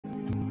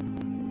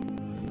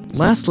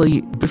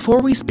Lastly,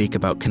 before we speak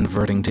about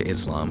converting to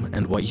Islam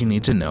and what you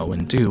need to know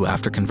and do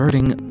after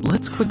converting,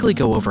 let's quickly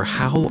go over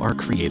how our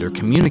Creator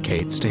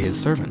communicates to His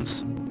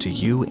servants, to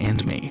you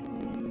and me.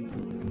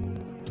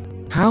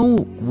 How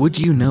would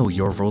you know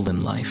your role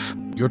in life,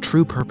 your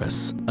true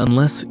purpose,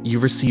 unless you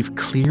receive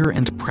clear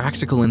and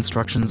practical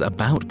instructions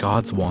about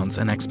God's wants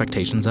and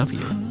expectations of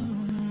you?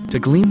 To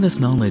glean this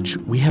knowledge,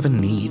 we have a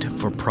need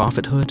for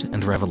prophethood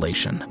and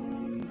revelation.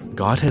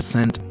 God has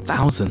sent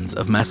thousands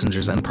of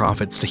messengers and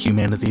prophets to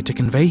humanity to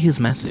convey His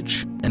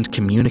message and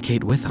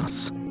communicate with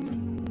us.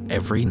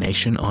 Every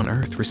nation on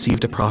earth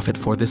received a prophet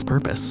for this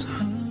purpose.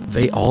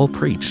 They all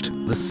preached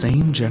the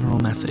same general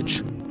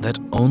message, that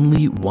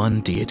only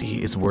one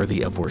deity is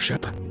worthy of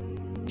worship.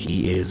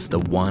 He is the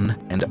one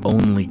and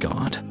only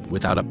God,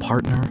 without a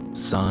partner,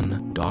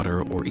 son,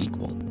 daughter, or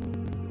equal.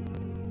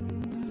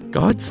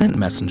 God sent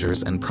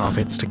messengers and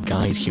prophets to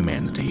guide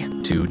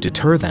humanity, to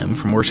deter them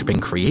from worshiping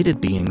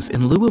created beings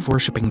in lieu of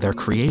worshiping their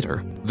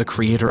Creator, the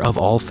Creator of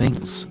all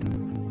things.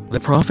 The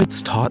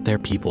prophets taught their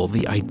people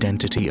the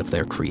identity of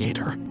their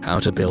Creator, how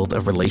to build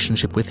a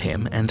relationship with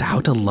Him, and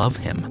how to love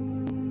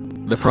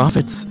Him. The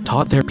prophets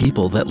taught their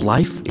people that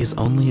life is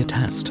only a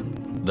test.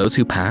 Those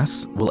who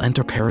pass will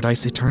enter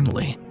paradise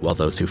eternally, while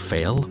those who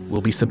fail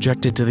will be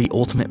subjected to the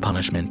ultimate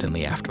punishment in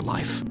the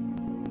afterlife.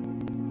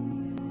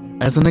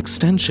 As an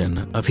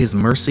extension of His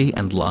mercy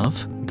and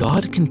love,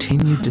 God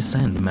continued to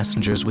send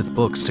messengers with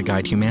books to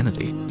guide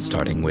humanity,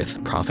 starting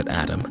with Prophet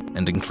Adam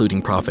and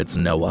including prophets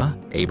Noah,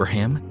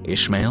 Abraham,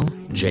 Ishmael,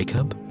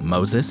 Jacob,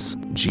 Moses,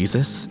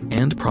 Jesus,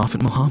 and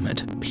Prophet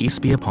Muhammad, peace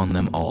be upon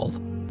them all.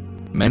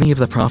 Many of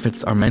the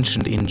prophets are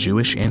mentioned in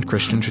Jewish and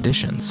Christian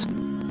traditions.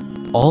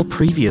 All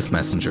previous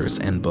messengers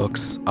and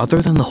books,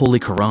 other than the Holy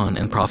Quran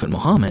and Prophet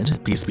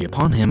Muhammad, peace be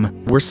upon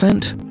him, were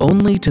sent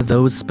only to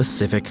those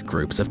specific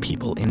groups of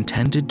people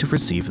intended to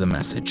receive the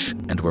message,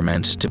 and were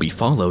meant to be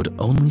followed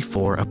only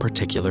for a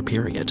particular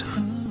period.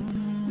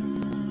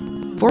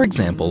 For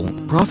example,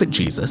 Prophet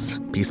Jesus,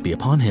 peace be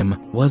upon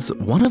him, was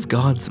one of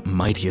God's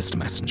mightiest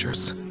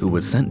messengers, who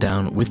was sent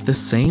down with the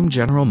same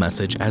general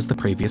message as the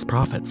previous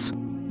prophets.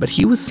 But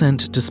he was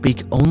sent to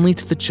speak only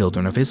to the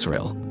children of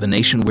Israel, the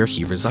nation where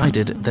he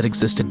resided that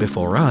existed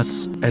before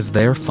us, as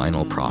their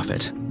final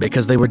prophet,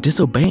 because they were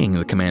disobeying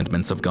the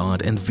commandments of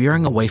God and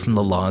veering away from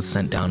the laws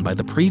sent down by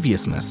the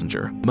previous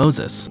messenger,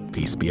 Moses,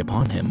 peace be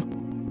upon him.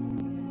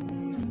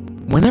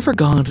 Whenever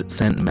God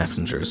sent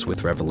messengers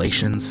with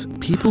revelations,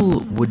 people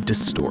would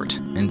distort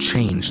and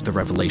change the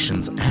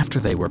revelations after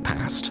they were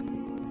passed.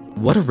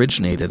 What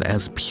originated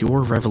as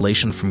pure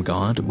revelation from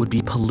God would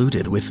be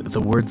polluted with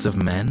the words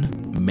of men,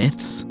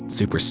 myths,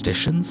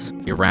 superstitions,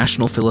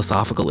 irrational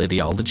philosophical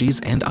ideologies,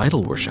 and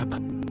idol worship.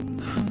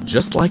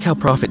 Just like how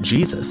Prophet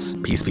Jesus,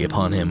 peace be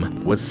upon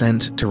him, was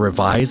sent to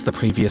revise the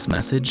previous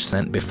message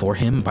sent before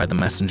him by the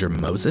messenger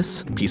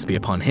Moses, peace be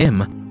upon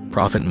him,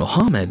 Prophet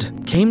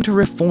Muhammad came to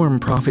reform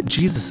Prophet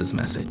Jesus'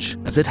 message,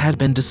 as it had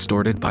been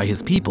distorted by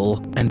his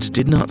people and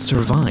did not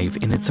survive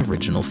in its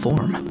original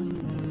form.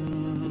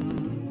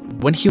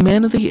 When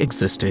humanity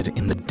existed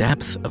in the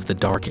depth of the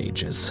Dark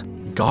Ages,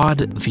 God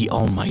the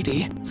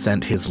Almighty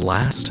sent His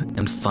last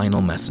and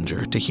final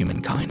messenger to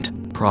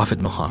humankind, Prophet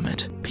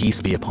Muhammad,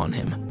 peace be upon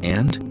him,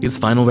 and his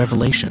final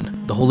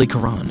revelation, the Holy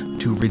Quran,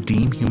 to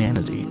redeem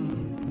humanity.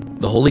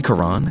 The Holy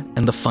Quran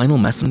and the final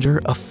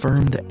messenger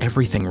affirmed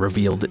everything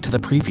revealed to the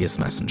previous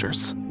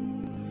messengers.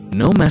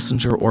 No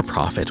messenger or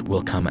prophet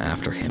will come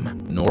after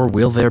him, nor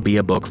will there be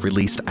a book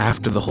released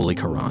after the Holy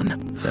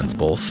Quran, since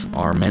both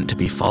are meant to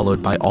be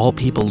followed by all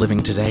people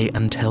living today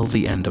until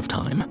the end of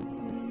time.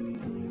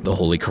 The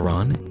Holy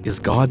Quran is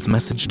God's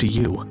message to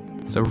you,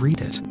 so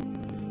read it.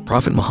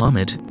 Prophet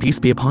Muhammad, peace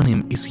be upon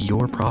him, is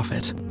your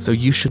prophet, so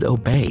you should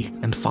obey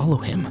and follow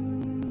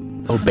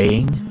him.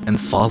 Obeying and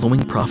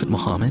following Prophet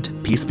Muhammad,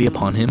 peace be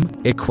upon him,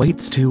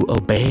 equates to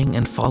obeying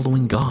and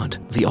following God,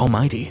 the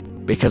Almighty,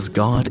 because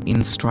God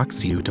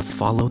instructs you to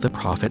follow the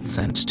prophet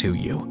sent to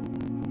you.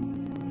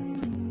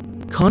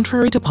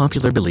 Contrary to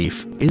popular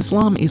belief,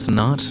 Islam is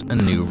not a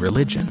new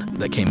religion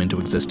that came into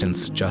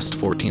existence just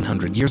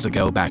 1400 years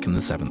ago back in the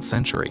 7th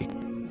century.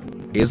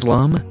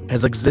 Islam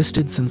has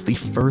existed since the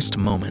first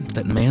moment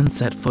that man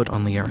set foot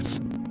on the earth.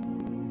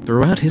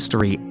 Throughout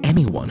history,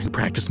 anyone who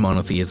practiced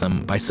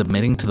monotheism by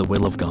submitting to the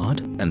will of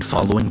God and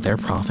following their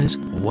prophet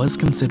was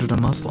considered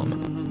a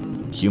Muslim.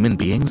 Human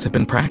beings have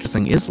been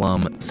practicing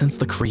Islam since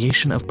the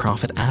creation of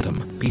Prophet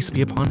Adam, peace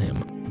be upon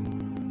him.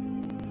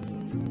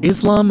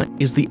 Islam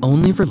is the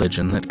only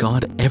religion that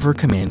God ever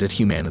commanded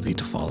humanity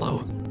to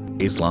follow.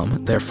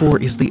 Islam,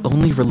 therefore, is the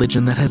only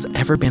religion that has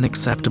ever been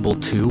acceptable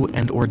to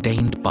and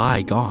ordained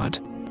by God.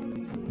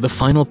 The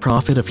final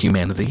prophet of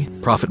humanity,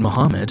 Prophet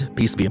Muhammad,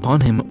 peace be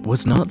upon him,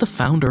 was not the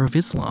founder of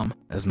Islam,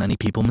 as many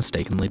people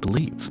mistakenly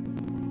believe.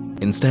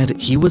 Instead,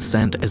 he was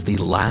sent as the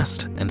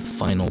last and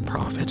final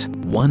prophet,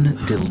 one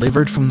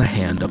delivered from the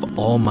hand of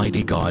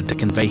Almighty God to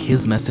convey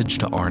his message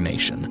to our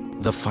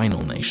nation, the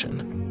final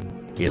nation.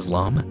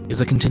 Islam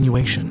is a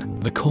continuation,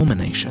 the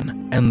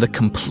culmination, and the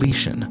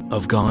completion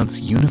of God's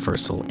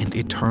universal and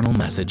eternal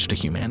message to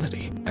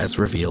humanity, as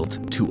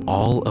revealed to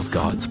all of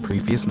God's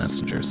previous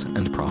messengers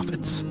and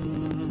prophets.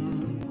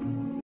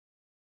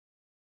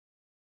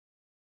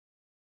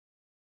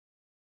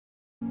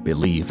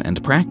 Believe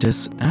and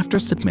practice after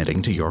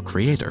submitting to your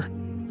Creator.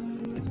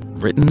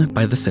 Written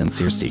by The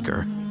Sincere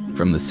Seeker,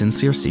 from the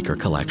Sincere Seeker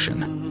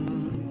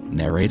collection.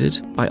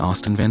 Narrated by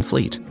Austin Van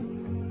Fleet.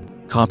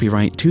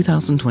 Copyright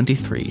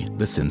 2023,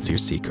 The Sincere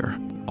Seeker.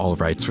 All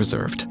rights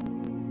reserved.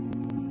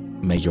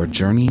 May your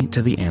journey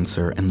to the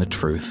answer and the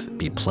truth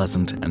be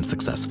pleasant and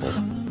successful.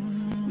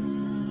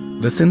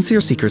 The Sincere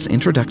Seeker's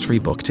introductory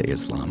book to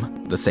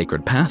Islam, The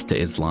Sacred Path to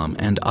Islam,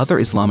 and other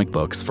Islamic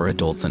books for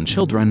adults and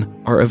children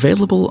are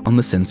available on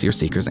the Sincere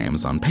Seeker's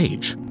Amazon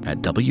page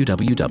at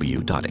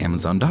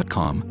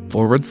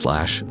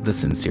www.amazon.com/The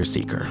Sincere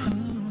Seeker.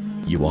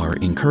 You are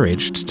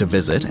encouraged to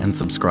visit and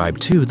subscribe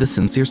to The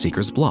Sincere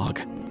Seeker's blog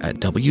at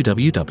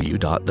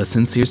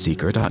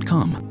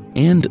www.thesincereseeker.com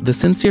and The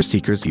Sincere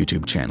Seeker's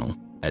YouTube channel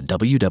at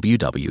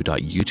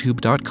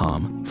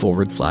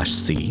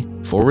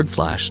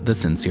www.youtube.com/C/The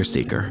Sincere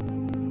Seeker.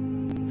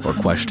 For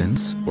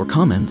questions or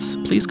comments,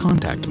 please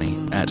contact me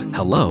at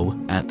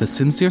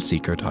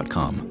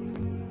hello@thesincereseeker.com.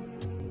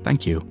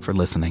 Thank you for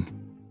listening.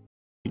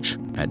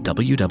 At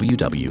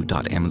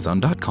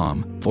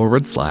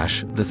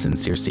www.amazon.com/The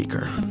Sincere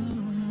Seeker.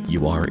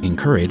 You are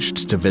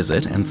encouraged to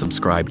visit and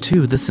subscribe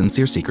to The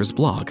Sincere Seeker's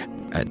blog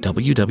at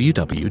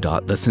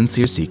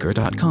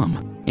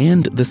www.thesincereseeker.com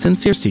and The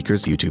Sincere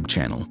Seeker's YouTube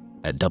channel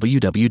at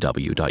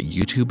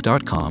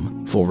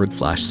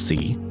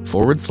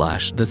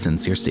www.youtube.com/C/The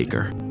Sincere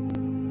Seeker.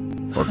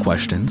 For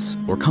questions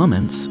or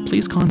comments,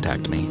 please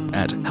contact me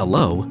at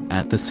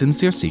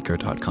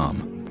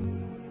hello@thesincereseeker.com.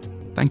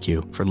 Thank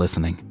you for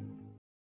listening.